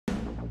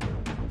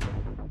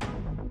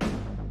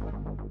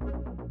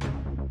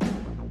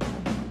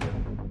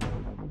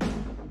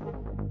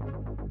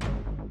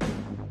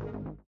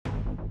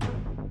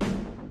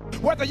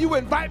Whether you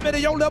invite me to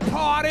your little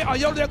party or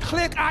your little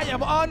clique, I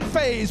am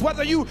unfazed.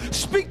 Whether you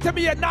speak to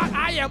me or not,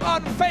 I am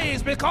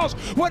unfazed, because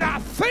when I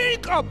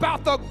think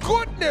about the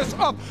goodness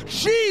of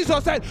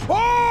Jesus and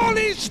all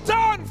he's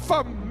done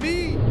for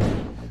me.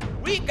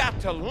 We got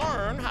to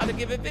learn how to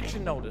give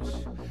eviction notice.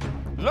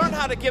 Learn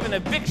how to give an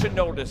eviction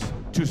notice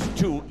to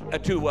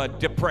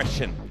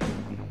depression.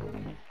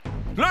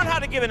 Learn how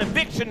to give an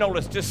eviction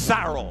notice to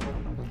sorrow.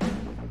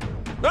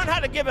 Learn how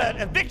to give an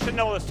eviction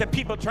notice to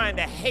people trying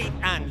to hate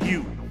on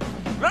you.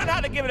 Learn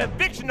how to give an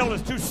eviction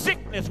notice to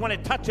sickness when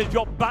it touches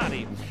your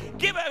body.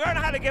 Learn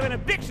how to give an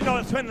eviction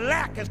notice when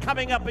lack is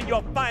coming up in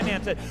your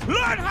finances.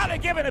 Learn how to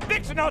give an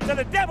eviction notice to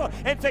the devil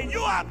and say,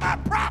 you are my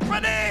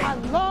property. I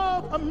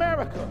love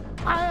America.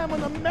 I am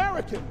an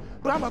American,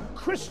 but I'm a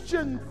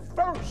Christian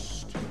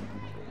first.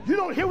 You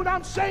don't hear what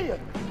I'm saying?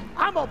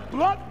 I'm a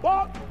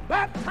blood-bought,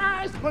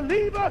 baptized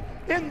believer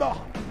in the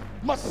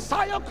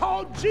Messiah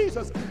called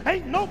Jesus.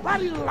 Ain't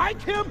nobody like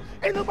him.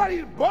 Ain't nobody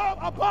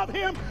above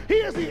him. He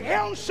is the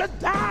El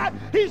Shaddai.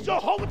 He's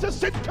Jehovah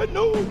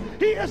Tsidkenu.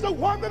 He is the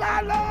one that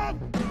I love.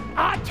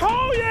 I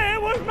told you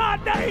it was my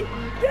day.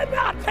 Didn't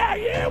I tell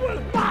you it was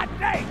my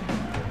day?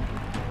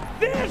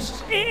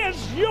 This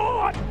is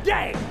your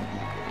day.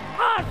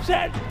 I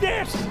said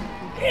this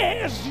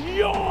is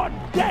your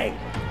day.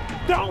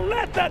 Don't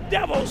let the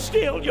devil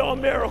steal your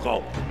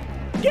miracle.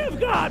 Give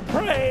God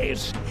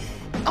praise.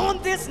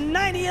 On this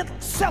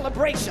 90th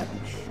celebration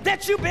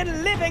that you've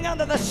been living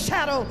under the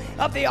shadow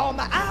of the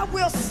Almighty, I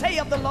will say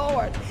of the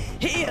Lord,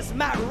 he is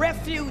my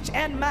refuge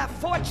and my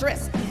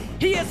fortress.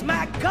 He is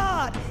my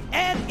God,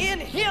 and in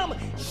him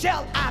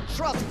shall I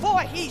trust,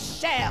 for he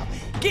shall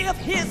give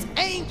his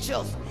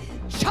angels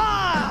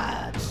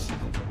charge